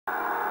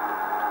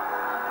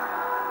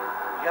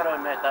You gotta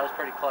admit, that was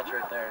pretty clutch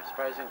right there.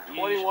 Surprising.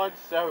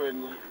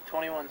 21-7.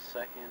 21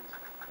 seconds.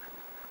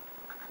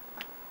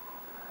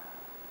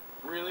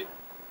 Really?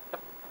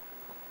 Yep.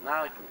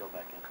 Now I can go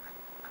back in.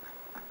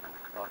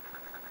 Oh.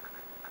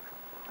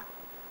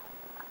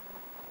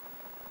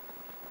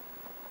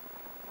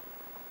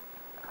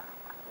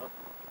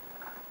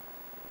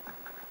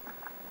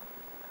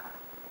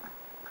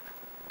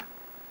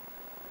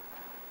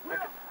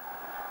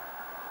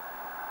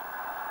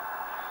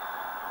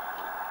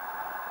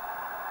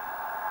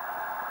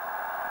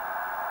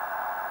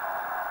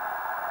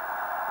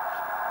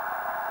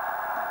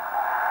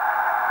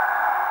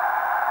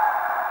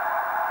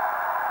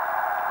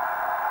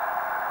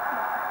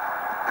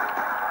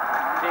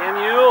 Damn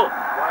you!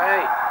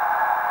 Why?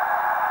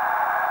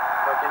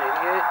 Fucking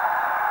idiot.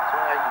 That's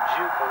why you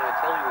juke when I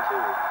tell you to.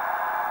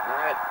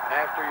 Not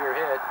after you're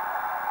hit.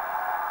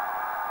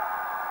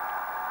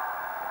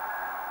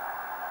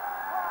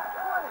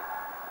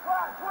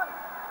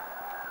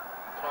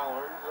 Kyle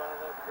Orton's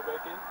on that to go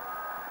back in?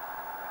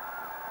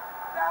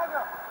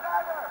 Dagger!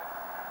 Dagger!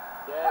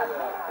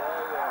 Dagger!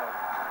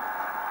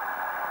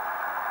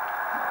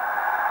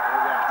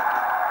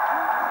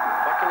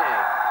 Fucking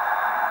A.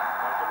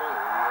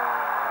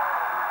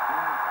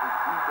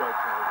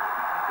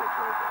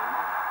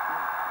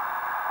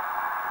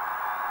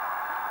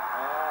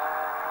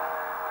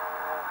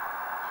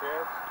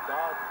 Can't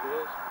stop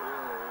this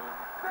feeling.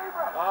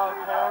 I'll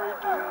carry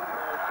to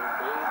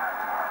masturbate.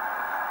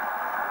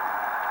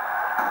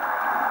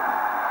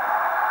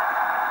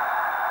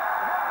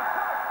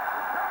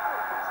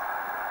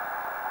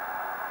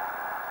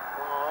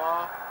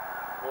 Aww.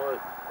 What?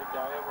 The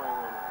guy at my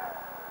window.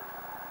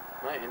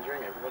 Am I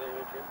injuring everybody in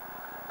your team?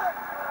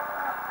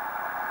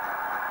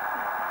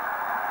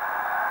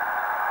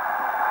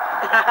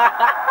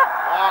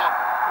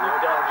 You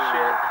dumb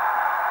shit.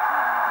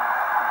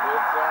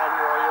 It's on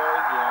Royal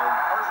again.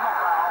 Personal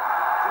foul.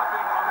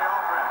 Flipping on the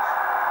offense.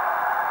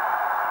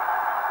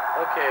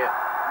 Okay.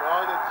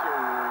 Now that's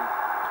your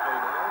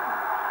tight end.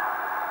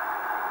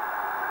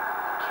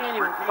 Can't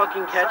even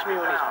fucking catch me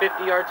when he's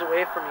 50 yards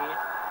away from me.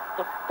 What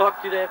the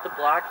fuck do they have to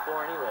block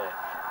for anyway?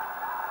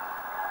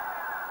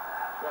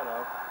 Shut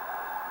up.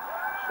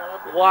 Shut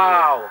up.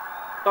 Wow.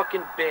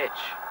 Fucking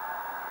bitch.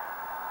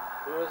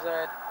 Who was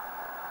that?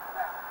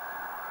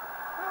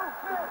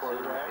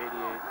 Quarterback. 88.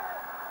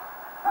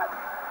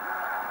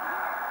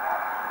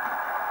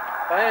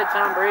 If I had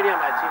Tom Brady on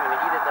my team and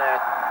he did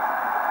that,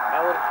 I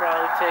would have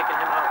probably taken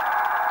him out.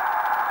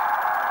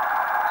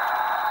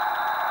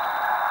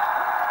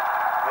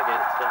 I get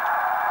it still.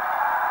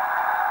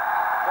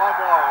 Fuck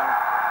off.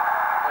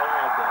 I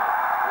had that.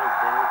 No, you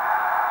didn't.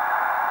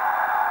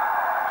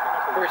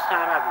 First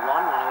time I've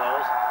won one of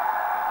those.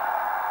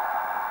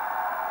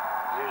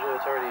 Usually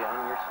it's already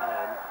on your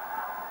side.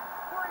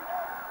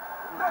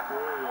 You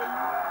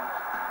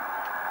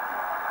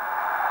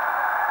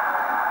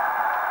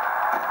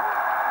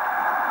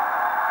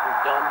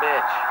dumb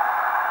bitch.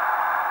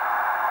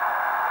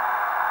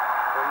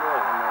 Fumble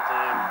it one more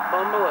time.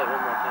 Fumble it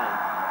one more time.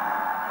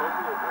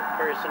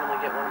 Personally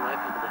get one of my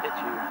people to hit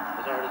you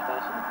as hard as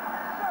possible.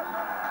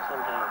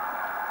 Sometime.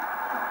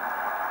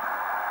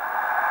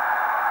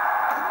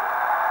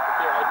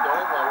 Okay, I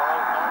dove a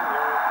long time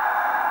here.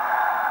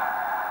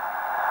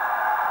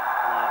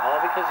 All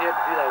because you had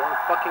to do that one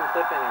fucking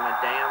clipping on my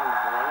damn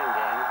running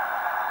game.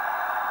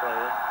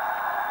 Player.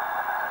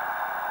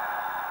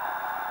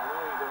 I know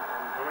you don't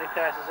run. How many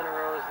passes in a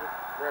row is the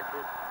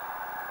record?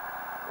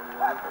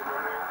 21 if I'm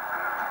wondering.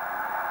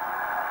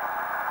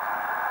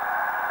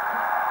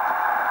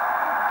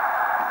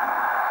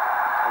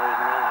 Well,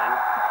 there's 9.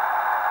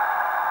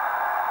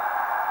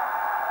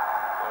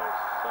 There's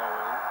 7.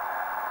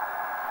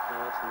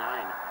 No, it's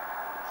 9.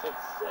 It said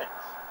 6.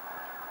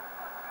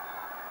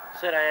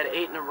 Said I had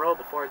 8 in a row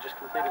before I just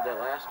completed that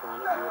last one,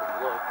 if you would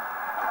have looked.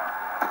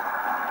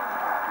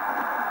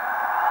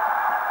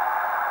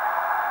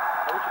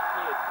 How would you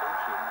pay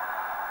attention?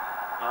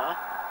 Huh?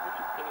 How would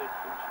you pay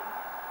attention?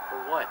 For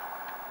what?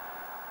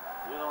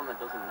 You're the one that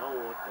doesn't know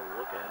what to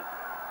look at.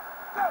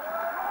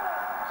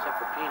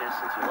 Except for penis,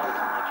 since you love it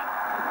so much.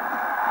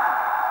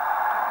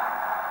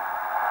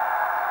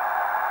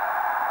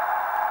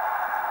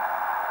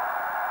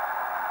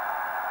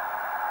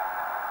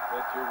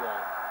 That's your guy.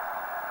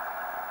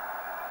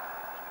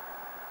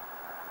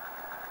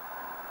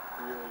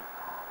 Really?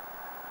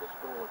 Just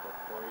go with the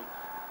points.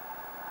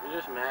 You're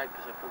just mad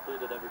because I've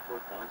completed every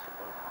 4th down so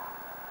far.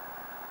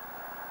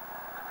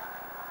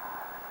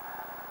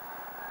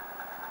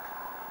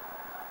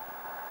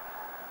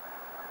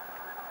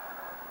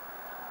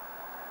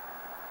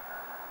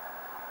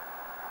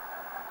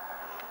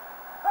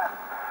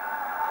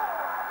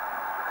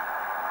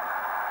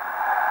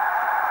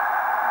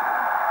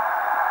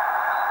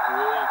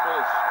 Really? You could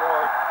have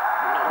scored.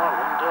 No, I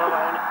wouldn't dove.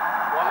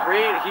 What?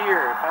 Right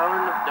here. If I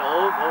wouldn't have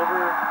dove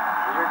over,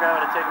 your guy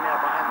would have taken me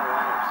out behind the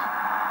lines.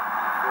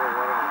 For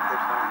whatever the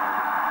first time was.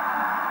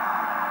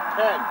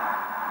 10.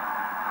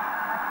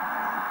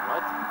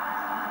 What?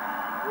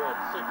 You're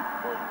at 6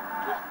 before you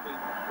just played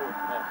the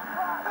 4th pass.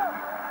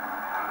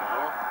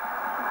 No.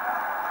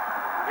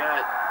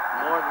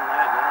 More than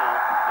that now.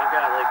 I've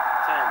got like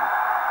 10.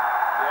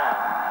 Yeah.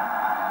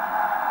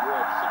 You're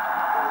at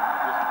 64.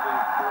 You just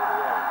played 4 in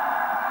a row.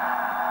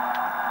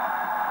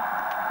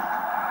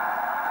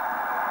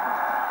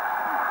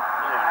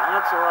 Yeah, now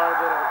that's a little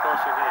bit of a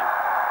closer game.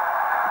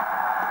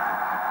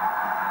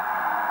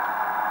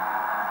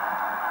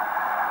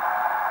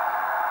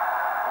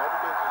 All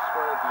because you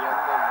scored at the end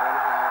of one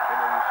half and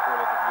then you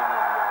scored at the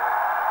beginning of the other.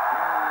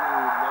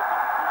 Ooh,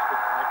 nothing too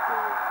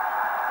spectacular.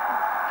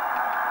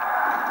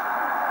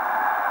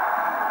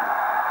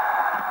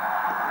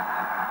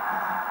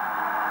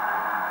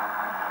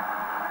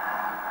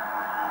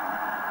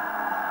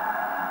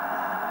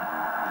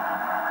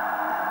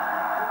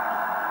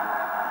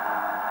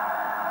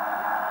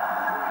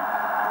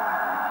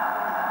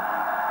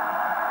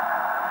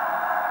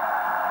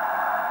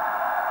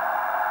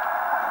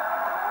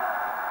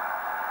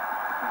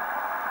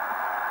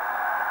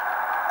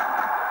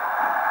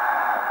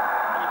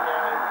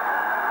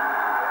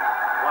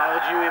 Why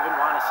would you even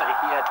want to say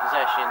he had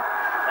possession?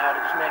 That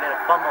would have just made it a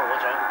fumble,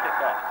 which I would have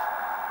picked up.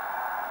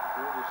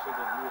 You just said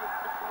that you would have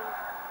picked it up.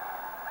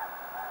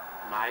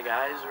 My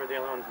guys were the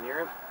only ones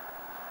near him.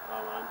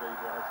 Andre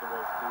Johnson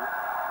was too.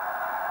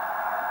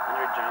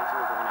 Andre Johnson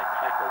was the one I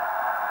tackled.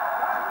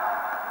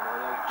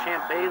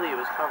 Champ Bailey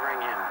was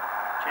covering him.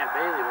 Champ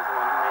Bailey was the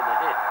one who made the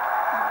hit.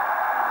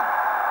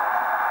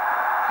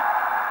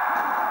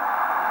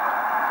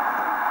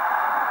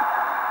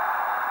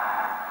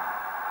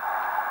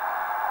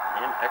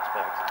 Damn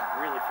Xbox is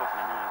really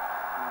fucking annoying.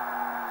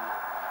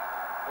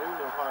 I don't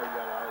even know how he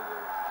got out of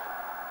there.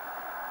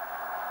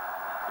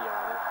 To be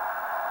honest.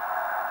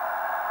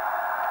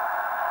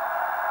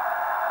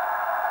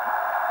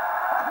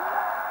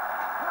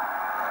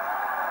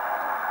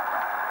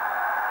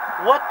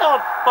 What the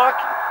fuck?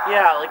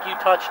 Yeah, like you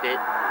touched it.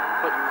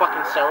 Quit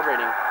fucking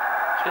celebrating.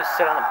 Just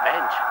sit on the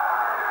bench.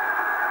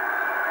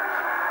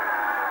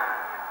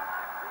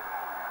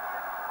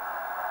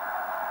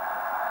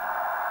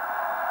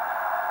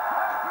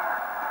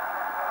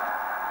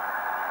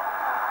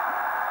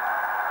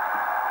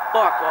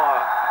 Fuck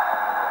off.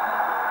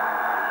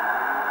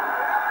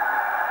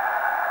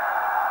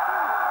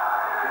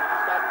 Can you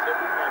stop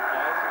tipping my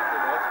passes?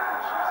 And that's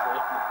what she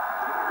said.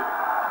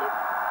 Tip.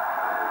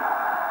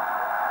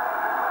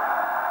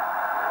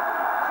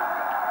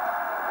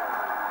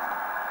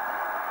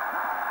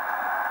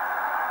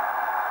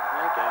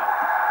 My God.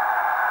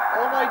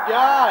 Oh my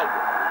God!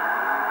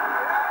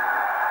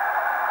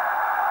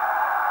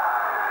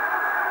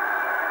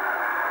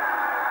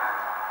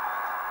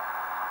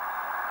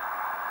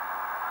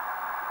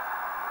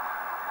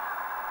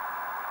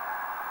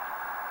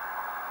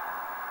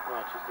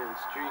 Watch, he's doing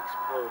streaks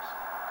post.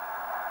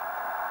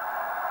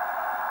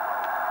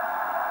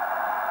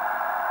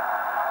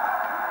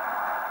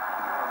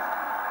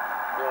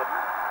 Yep.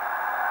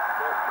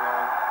 Yep,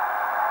 wrong.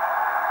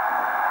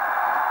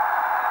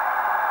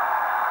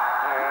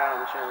 Alright,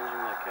 I'm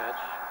challenging that catch.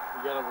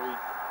 You gotta wait.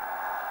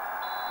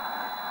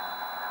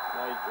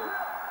 Now you good.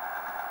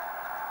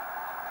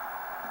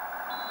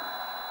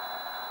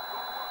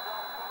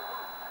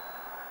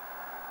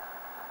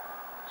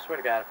 Swear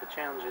to God, if the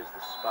challenge is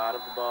the spot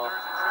of the ball,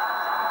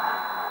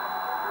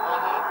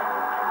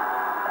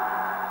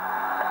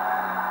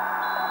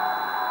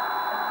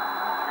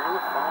 turn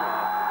the phone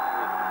off.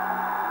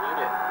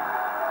 Mute it.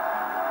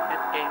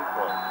 Hit game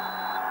close.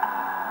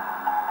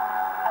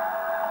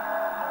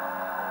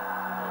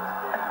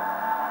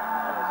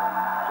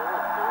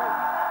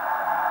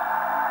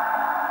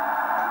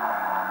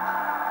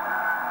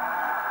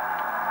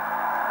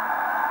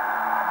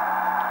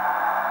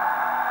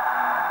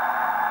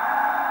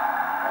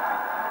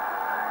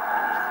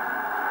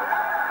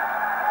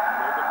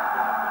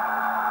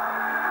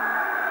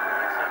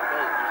 Next time it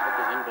does, just hit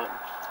the in button.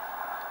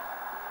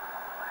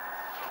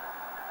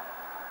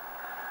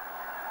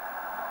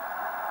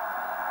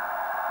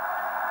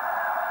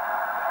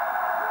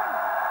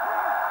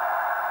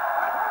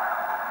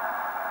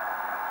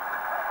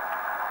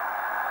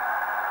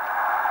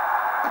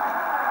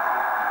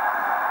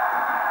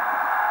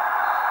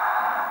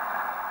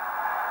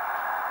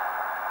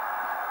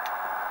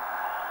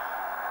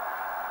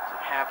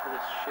 Half of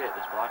this shit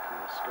is blocking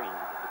the screen,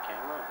 the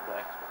camera or the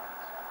Xbox.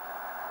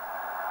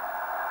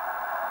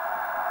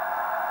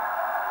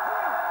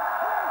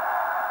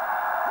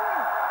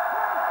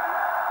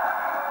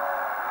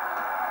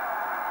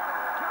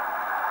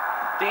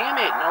 Damn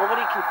it,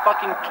 nobody can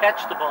fucking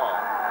catch the ball.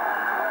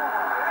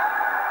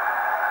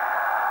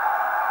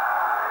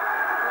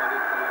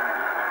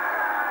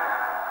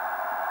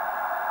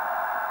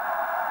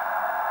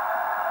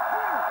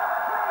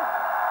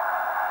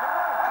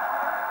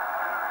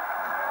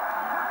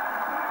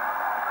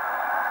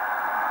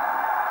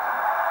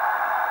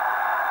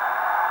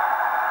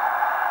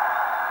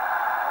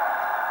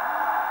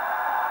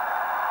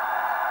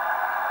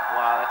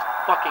 Wow, that's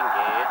fucking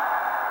gay.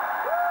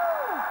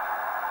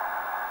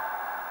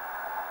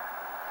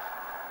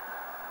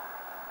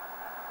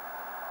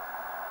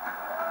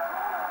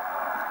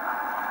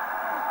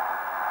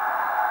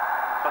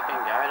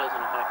 Fucking guy doesn't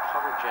know how to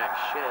cover jack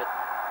shit.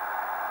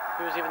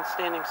 He was even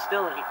standing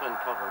still and he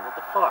couldn't cover him. What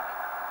the fuck?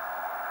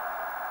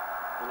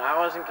 And I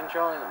wasn't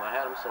controlling him. I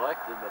had him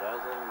selected, but I was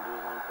letting him do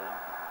his own thing.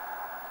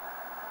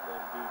 Let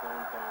him do his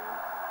own thing.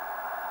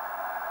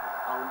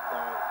 His own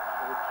thing.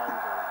 Whole time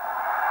zone.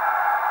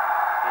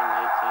 In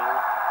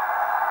 18.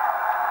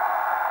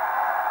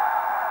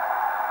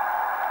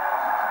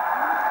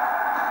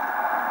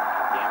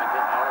 Damn it,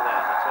 get out of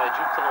that. That's why I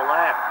juked to the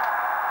left.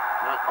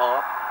 Not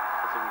up.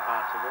 That's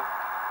impossible.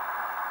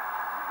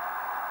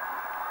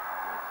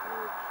 That's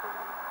Lord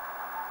Sugar.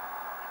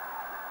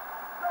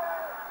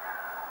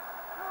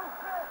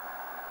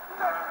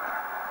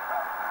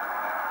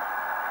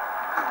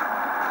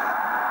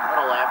 I'd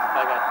have laughed if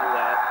I got through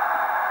that.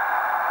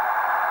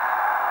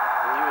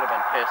 And you would have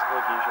been pissed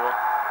like usual.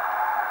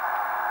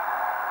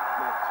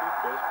 Not too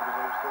pissed because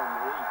I'm still in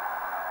the lead.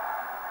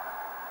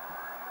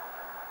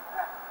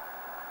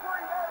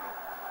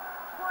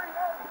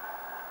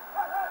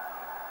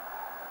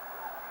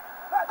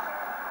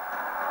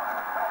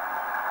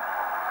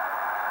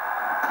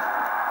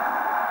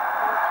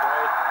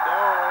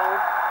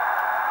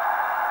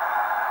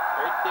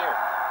 There.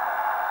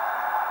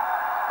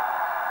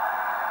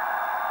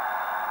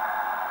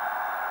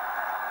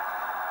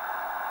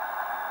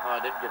 Oh, I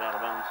did get out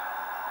of bounds.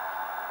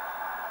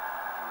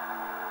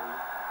 Really?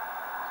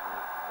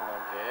 Well,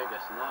 okay, I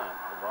guess not.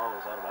 The ball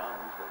was out of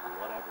bounds, but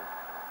whatever.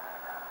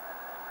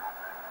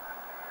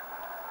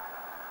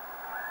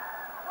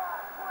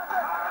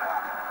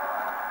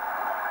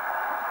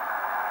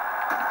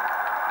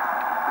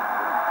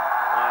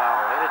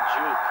 Wow, way to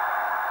juke.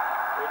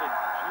 Way to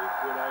juke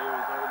when I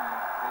was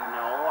already...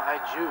 No, I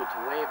juked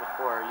way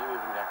before you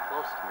even got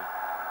close to me.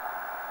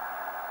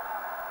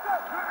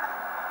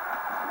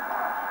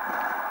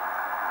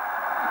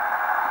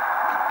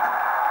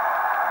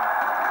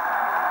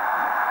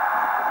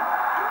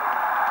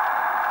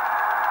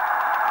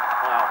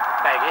 Wow,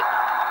 faggot.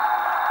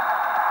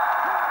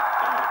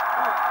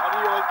 How do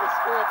you like the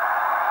strip?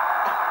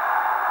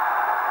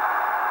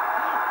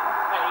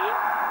 Faggot.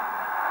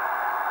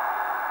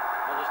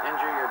 I'll just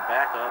injure your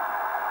backup.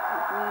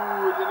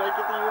 Ooh, did I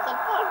get to use a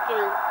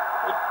puncher?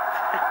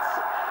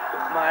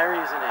 That's my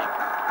reasoning. Did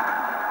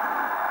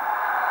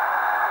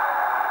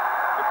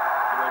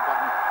I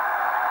gotten